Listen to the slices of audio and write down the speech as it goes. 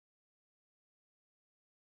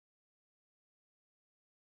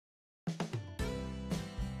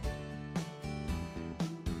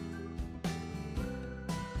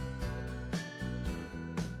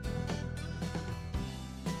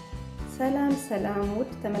ሰላም ውድ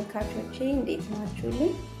ተመልካቾቼ እንዴት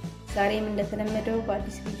ናችሁልኝ? ዛሬም እንደተለመደው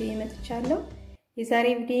በአዲስ ቪዲዮ መጥቻለሁ። የዛሬ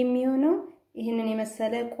ቪዲዮ የሚሆነው ይህንን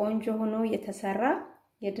የመሰለ ቆንጆ ሆኖ የተሰራ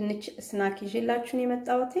የድንች ስናክ ይዤላችሁ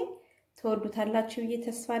የመጣሁት ተወዱታላችሁ ብዬ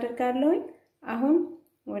ተስፋ አደርጋለሁ። አሁን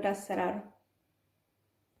ወደ አሰራሩ።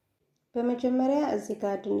 በመጀመሪያ እዚህ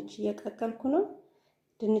ጋር ድንች እየቀቀልኩ ነው።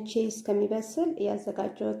 ድንቼ እስከሚበስል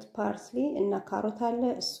ያዘጋጀሁት ፓርስሊ እና ካሮት አለ፣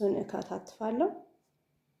 እሱን እከታትፋለሁ።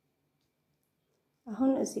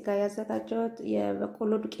 አሁን እዚህ ጋር ያዘጋጀሁት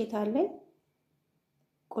የበቆሎ ዱቄት አለ፣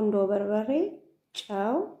 ቁንዶ በርበሬ፣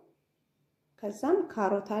 ጨው፣ ከዛም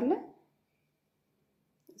ካሮት አለ።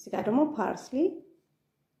 እዚህ ጋር ደግሞ ፓርስሊ፣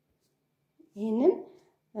 ይሄንን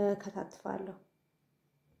ከታትፋለሁ።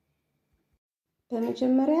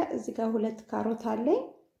 በመጀመሪያ እዚህ ጋር 2 ካሮት አለ።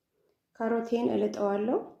 ካሮቴን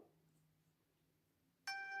እልጠዋለሁ።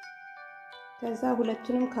 ከዛ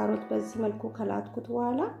ሁለቱንም ካሮት በዚህ መልኩ ከላትኩት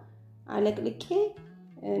በኋላ አለቅልቄ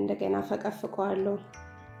እንደገና ፈቀፍቀዋለሁ።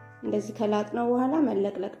 እንደዚህ ከላጥነው በኋላ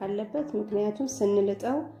መለቅለቅ አለበት፣ ምክንያቱም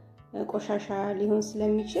ስንልጠው ቆሻሻ ሊሆን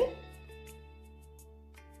ስለሚችል።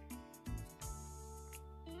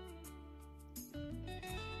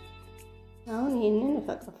 አሁን ይሄንን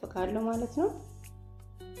እፈቀፍቃለሁ ማለት ነው።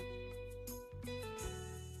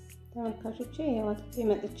 ተመልካቾቼ ያወጥቼ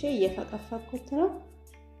መጥቼ እየፈቀፈኩት ነው።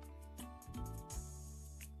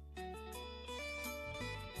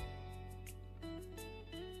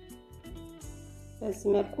 በዚህ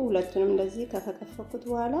መልኩ ሁለቱንም እንደዚህ ከፈቀፈኩት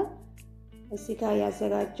በኋላ እዚህ ጋር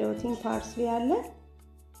ያዘጋጀሁትን ፓርስሊ አለ።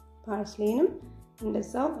 ፓርስሊንም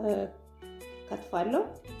እንደዛው ከትፋለሁ።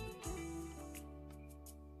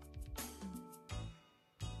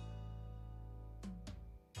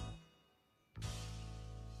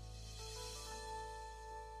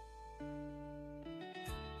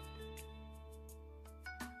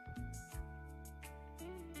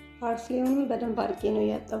 ፓርስሊውንም በደንብ አድርጌ ነው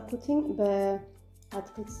ያጠብኩትኝ።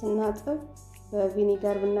 በአትክልት ስናጥብ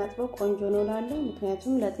በቪኒጋር ብናጥበው ቆንጆ ነው እላለሁ፣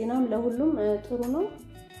 ምክንያቱም ለጤናም ለሁሉም ጥሩ ነው።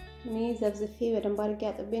 እኔ ዘብዝፌ በደንብ አድርጌ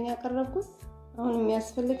አጥቤን ያቀረብኩት። አሁን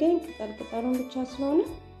የሚያስፈልገኝ ቅጠሉን ብቻ ስለሆነ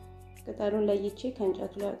ቅጠሉን ለይቼ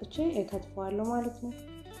ከእንጨቱ ላይ አውጥቼ እከትፈዋለሁ ማለት ነው።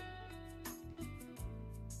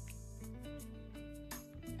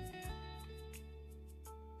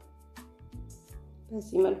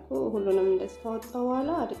 በዚህ መልኩ ሁሉንም እንደዚህ ካወጣው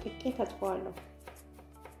በኋላ አድቅቄ ከትፈዋለሁ።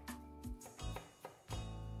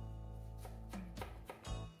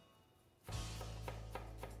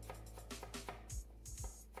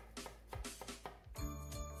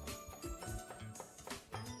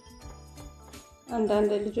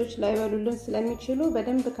 አንዳንድ ልጆች ላይበሉልን ስለሚችሉ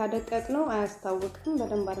በደንብ ካደቀቅነው አያስታውቅም።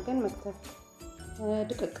 በደንብ አድርገን መክተፍ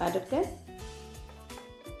ድቅቅ አድርገን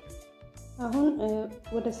አሁን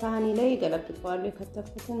ወደ ሳህኒ ላይ ገለብጠዋለሁ።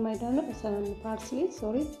 የከተፍኩትን ማይዳነ ሳህን ፓርስሊ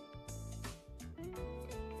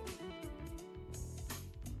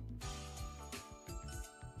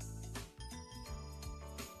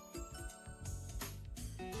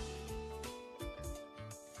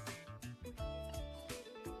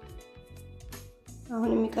አሁን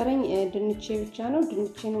የሚቀረኝ ድንቼ ብቻ ነው።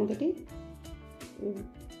 ድንቼን እንግዲህ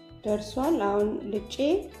ደርሷል። አሁን ልጬ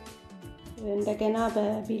እንደገና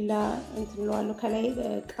በቢላ እንትለዋለሁ፣ ከላይ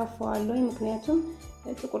ቀፋዋለሁ፣ ምክንያቱም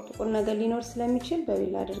ጥቁር ነገር ሊኖር ስለሚችል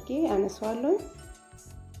በቢላ አድርጌ አነሳዋለሁ።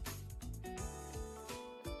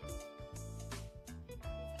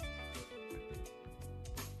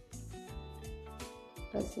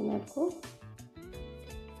 በዚህ መልኩ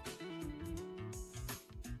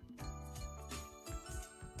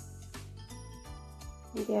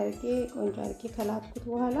እንዲያርጌ ቆንጆ አርጌ ከላትኩት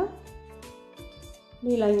በኋላ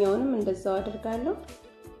ሌላኛውንም እንደዛው አድርጋለሁ።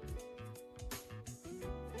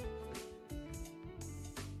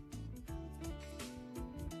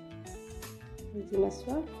 እዚህ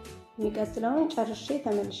መስዋዕት የሚቀጥለውን ጨርሼ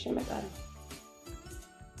ተመልሼ እመጣለሁ።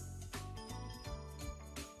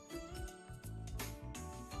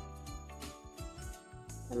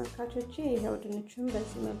 ተመልካቾቼ ይሄው ድንቹን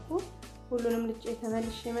በዚህ መልኩ ሁሉንም ልጬ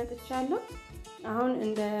ተመልሼ መጥቻለሁ። አሁን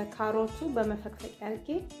እንደ ካሮቱ በመፈቅፈቂያ አርጌ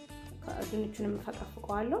ድንቹንም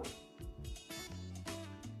ፈቀፍቀዋለሁ።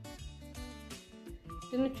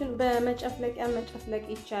 ድንቹን በመጨፍለቂያ መጨፍለቅ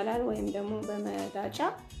ይቻላል ወይም ደግሞ በመዳጫ።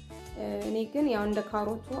 እኔ ግን ያው እንደ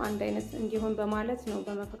ካሮቱ አንድ አይነት እንዲሆን በማለት ነው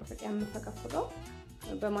በመፈቅፈቂያ የምፈቀፍቀው።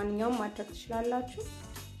 በማንኛውም ማድረግ ትችላላችሁ፣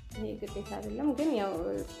 ይሄ ግዴታ አይደለም። ግን ያው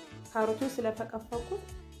ካሮቱን ስለፈቀፈኩት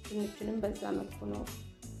ድንቹንም በዛ መልኩ ነው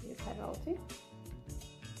የሰራሁት።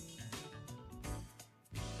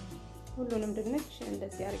 ሁሉንም ድንች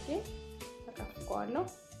እንደዚህ አርጌ ፈቀፍቀዋለሁ።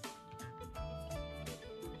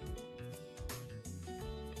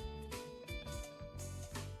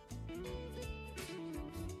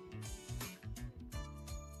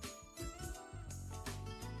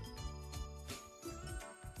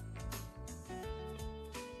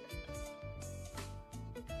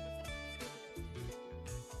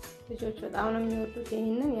 ልጆች በጣም ነው የሚወዱት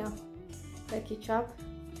ይሄንን። ያው በኬቻፕ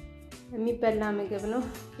የሚበላ ምግብ ነው።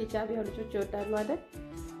 ኬቻፕ ያው ልጆች ይወዳሉ አይደል?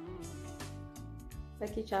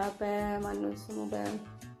 በኬቻፕ በማንነው ስሙ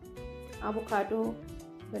በአቮካዶ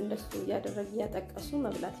በእንደሱ እያደረጉ እያጠቀሱ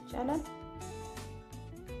መብላት ይቻላል።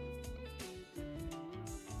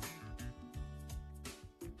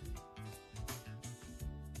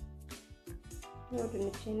 ያው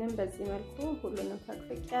ድንቼንም በዚህ መልኩ ሁሉንም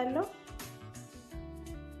ፈቅፍቄያለሁ።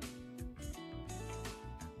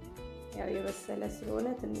 ያው የበሰለ ስለሆነ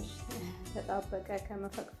ትንሽ ተጣበቀ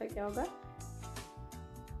ከመፈቅፈቂያው ጋር።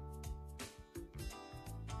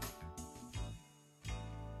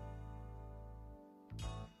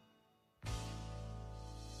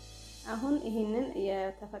 አሁን ይሄንን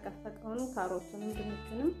የተፈቀፈቀውን ካሮቱንም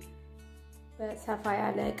ድንቹንም በሰፋ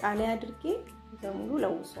ያለ ዕቃ ላይ አድርጌ በሙሉ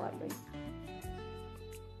ለውሰዋለሁ።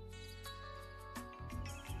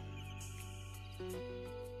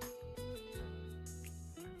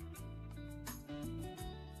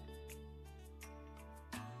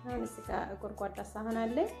 አሁን እዚህ ጋር ጎድጓዳ ሳህን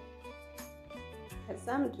አለ።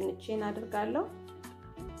 ከዛም ድንቼን አድርጋለሁ።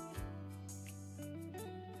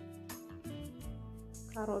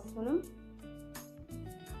 ካሮቱንም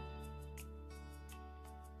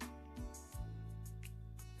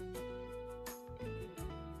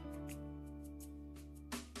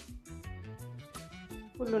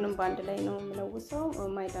ሁሉንም በአንድ ላይ ነው የምለውሰው።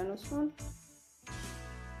 ማይዳኖሱን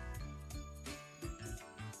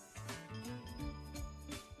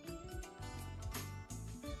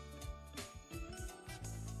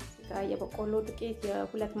የበቆሎ ዱቄት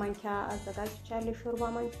የ2 ማንኪያ አዘጋጅቻለሁ፣ ሾርባ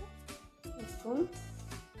ማንኪያ። እሱን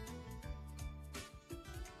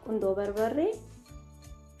ቁንዶ በርበሬ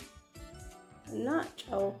እና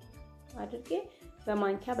ጨው አድርጌ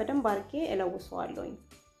በማንኪያ በደንብ አድርጌ እለውሰዋለሁ።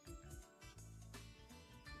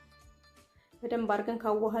 በደንብ አድርገን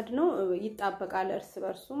ካዋሃድ ነው ይጣበቃል እርስ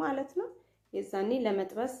በርሱ ማለት ነው። የዛኔ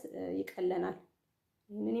ለመጥበስ ይቀለናል።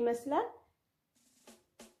 ይሄንን ይመስላል።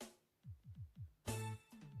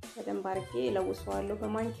 በደንብ አድርጌ እለውሰዋለሁ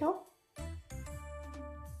በማንኪያው።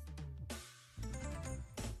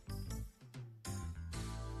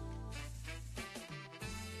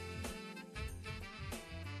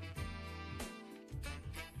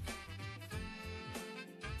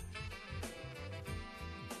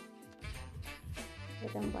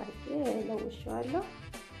 በደንብ አድርጌ እለውሰዋለሁ።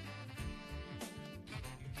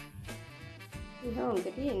 ይሄው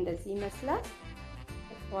እንግዲህ እንደዚህ ይመስላል።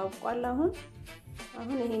 ተዋብቋል። አሁን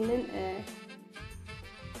ይሄንን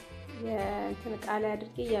የእንትን ዕቃ ላይ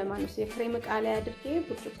አድርጌ የማንስ የክሬም ዕቃ ላይ አድርጌ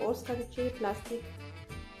ብርጭቆ ውስጥ ከትቼ ፕላስቲክ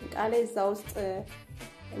ዕቃ ላይ እዛ ውስጥ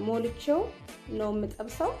ሞልቼው ነው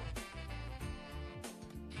የምጠብሰው።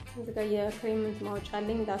 እዚህ ጋር የክሬም ማውጫ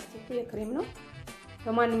አለኝ። ላስቲኩ የክሬም ነው።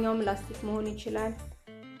 በማንኛውም ላስቲክ መሆን ይችላል።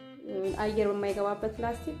 አየር በማይገባበት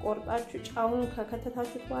ላስቲክ ቆርጣችሁ ጫፉን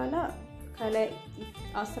ከከተታችሁ በኋላ ከላይ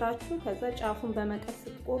አስራችሁ ከዛ ጫፉን በመቀስ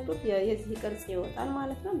ስትቆርጡት የዚህ ቅርጽ ይወጣል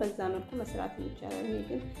ማለት ነው። በዛ መልኩ መስራት ይቻላል። እኔ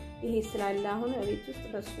ግን ይሄ ስላለ አሁን ቤት ውስጥ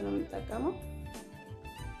በሱ ነው የምጠቀመው።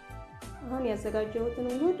 አሁን ያዘጋጀሁትን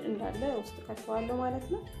ውህድ እንዳለ ውስጥ ከተዋለሁ ማለት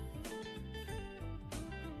ነው።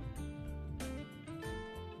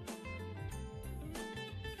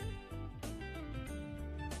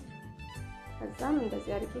 ከዛም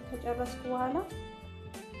እንደዚህ አድርጌ ከጨረስኩ በኋላ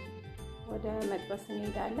ወደ መጥበስ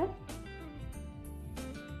እንሄዳለን።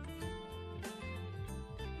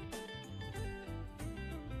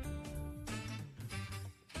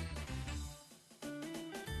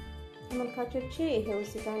 ተመልካቾቼ ይሄው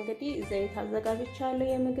እዚህ ጋር እንግዲህ ዘይት አዘጋጅቻለሁ፣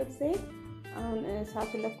 የምግብ ዘይት። አሁን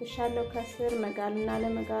እሳቱን ለኩሻለሁ። ከስር መጋልና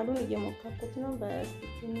ለመጋሉን እየሞከርኩት ነው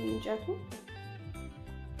በስቲኪን እንጨቱ።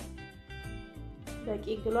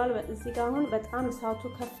 በቂ ግሏል። እዚህ ጋር አሁን በጣም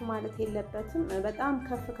እሳቱ ከፍ ማለት የለበትም። በጣም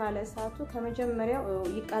ከፍ ካለ እሳቱ ከመጀመሪያው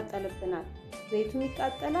ይቃጠልብናል። ዘይቱን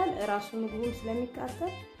ይቃጠላል፣ ራሱ ምግቡም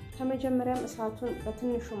ስለሚቃጠል ከመጀመሪያም እሳቱን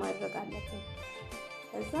በትንሹ ማድረግ አለብን።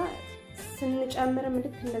 ከዛ ስንጨምርም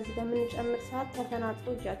ልክ እንደዚህ በምንጨምር ሰዓት ተፈናጥሮ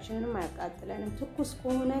እጃችንንም አያቃጥለንም። ትኩስ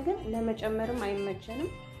ከሆነ ግን ለመጨመርም አይመቸንም።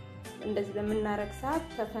 እንደዚህ በምናረግ ሰዓት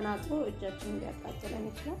ተፈናጥሮ እጃችንን ሊያቃጥለን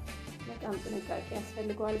ይችላል። በጣም ጥንቃቄ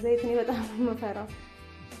ያስፈልገዋል። ዘይት እኔ በጣም ነው የምፈራው።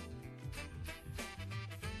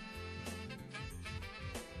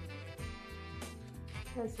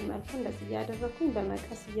 በዚህ መልኩ እንደዚህ እያደረኩኝ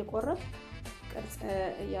በመቀስ እየቆረጥኩ ቅርጽ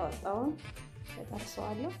እያወጣውን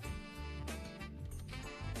ተጠብሰዋለሁ።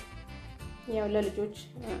 ያው ለልጆች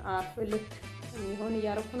አፍ ልክ የሚሆን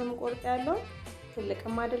እያረኩ ነው የምቆርጥ ያለው።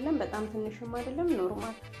 ትልቅም አይደለም በጣም ትንሽም አይደለም፣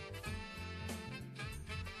 ኖርማል።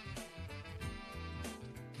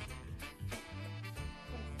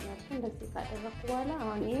 እንደዚህ ካደረኩ በኋላ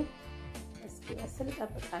አሁን ይሄ እስኪበስል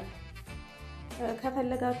እጠብቃለሁ።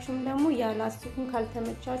 ከፈለጋችሁም ደግሞ ያ ላስቲኩን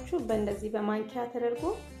ካልተመቻችሁ በእንደዚህ በማንኪያ ተደርጎ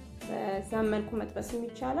በዛም መልኩ መጥበስም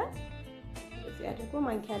ይቻላል። እዚህ አድርጎ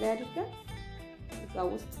ማንኪያ ላይ አድርገን እዛ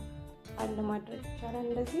ውስጥ ጣል ማድረግ ይቻላል።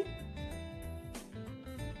 እንደዚህ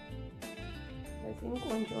በዚህም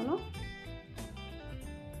ቆንጆ ነው።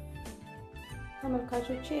 ተመልካቾቼ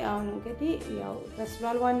አሁን እንግዲህ ያው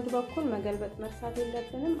በስሏል። በአንድ በኩል መገልበጥ መርሳት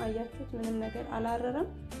የለብንም። አያችሁት ምንም ነገር አላረረም።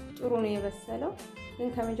 ጥሩ ነው የበሰለው። ግን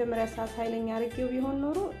ከመጀመሪያ ሰዓት ኃይለኛ አርጌው ቢሆን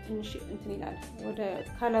ኖሮ ትንሽ እንትን ይላል፣ ወደ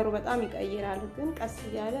ካለሩ በጣም ይቀይራል። ግን ቀስ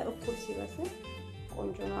እያለ እኩል ሲበስል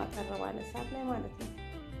ቆንጆ ነው፣ አጠር ባለ ሰዓት ላይ ማለት ነው።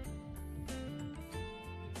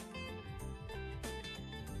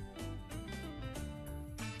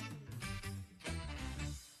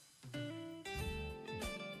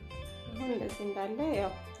 አሁን እንደዚህ እንዳለ ያው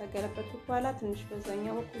ተገለበጥኩት በኋላ ትንሽ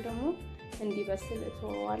በዛኛው በኩል ደግሞ እንዲበስል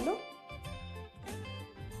እተወዋለሁ።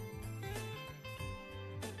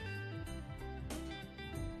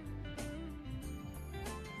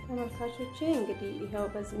 ተመልካቾቼ እንግዲህ ይሄው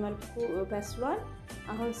በዚህ መልኩ በስሏል።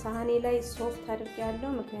 አሁን ሳህኔ ላይ ሶፍት አድርጌያለሁ፣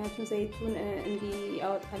 ምክንያቱም ዘይቱን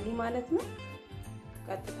እንዲያወጣልኝ ማለት ነው።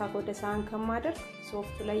 ቀጥታ ወደ ሳህን ከማደርግ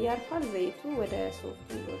ሶፍቱ ላይ ያርፋል፣ ዘይቱ ወደ ሶፍቱ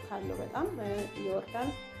ካለው በጣም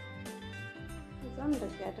ይወርዳል። እዛም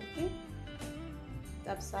እንደዚህ አድርጌ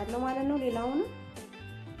ጠብሳለሁ ማለት ነው። ሌላውን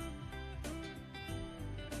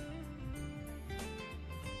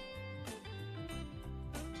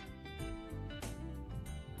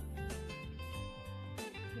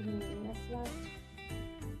ይመስላል።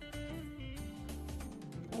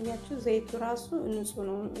 አያችሁ ዘይቱ ራሱ ንጹህ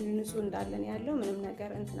ነው፣ ንጹህ እንዳለን ያለው ምንም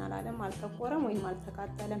ነገር እንትን አላለም፣ አልተቆረም ወይም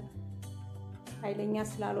አልተቃጠለም፣ ኃይለኛ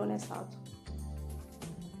ስላልሆነ እሳቱ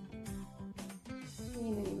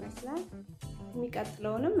ይሄንን ይመስላል።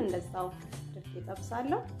 የሚቀጥለውንም እንደዛው አድርጌ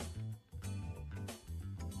ጠብሳለሁ።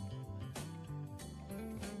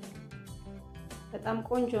 በጣም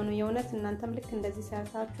ቆንጆ ነው የእውነት። እናንተም ልክ እንደዚህ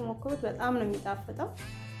ሰርታችሁ ሞክሩት፣ በጣም ነው የሚጣፍጠው።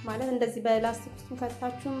 ማለት እንደዚህ በላስቲክ ውስጥ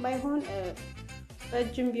ከታችሁም ባይሆን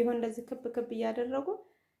በእጅም ቢሆን እንደዚህ ክብ ክብ እያደረጉ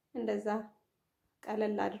እንደዛ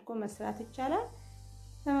ቀለል አድርጎ መስራት ይቻላል።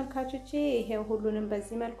 ተመልካቾቼ ይሄው ሁሉንም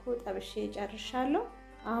በዚህ መልኩ ጠብሼ ጨርሻለሁ።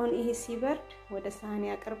 አሁን ይሄ ሲበርድ ወደ ሳህን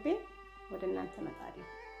አቅርቤ ወደ እናንተ መጣለሁ።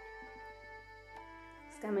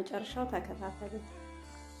 እስከ መጨረሻው ተከታተሉት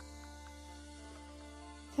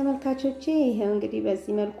ተመልካቾቼ። ይሄው እንግዲህ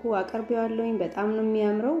በዚህ መልኩ አቅርቤዋለሁኝ። በጣም ነው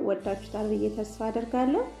የሚያምረው። ወዳችሁታል ብዬ ተስፋ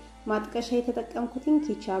አደርጋለሁ። ማጥቀሻ የተጠቀምኩትኝ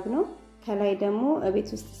ኪቻብ ነው። ከላይ ደግሞ ቤት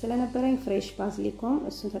ውስጥ ስለነበረኝ ፍሬሽ ባዝሊኮም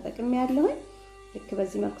እሱን ተጠቅሜያለሁኝ። ልክ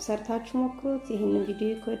በዚህ መልኩ ሰርታችሁ ሞክሩት። ይሄንን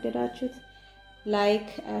ቪዲዮ ከወደዳችሁት ላይክ፣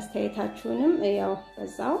 አስተያየታችሁንም ያው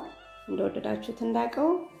በዛው እንደወደዳችሁት እንዳቀው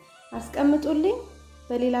አስቀምጡልኝ።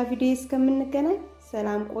 በሌላ ቪዲዮ እስከምንገናኝ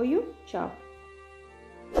ሰላም ቆዩ። ቻው።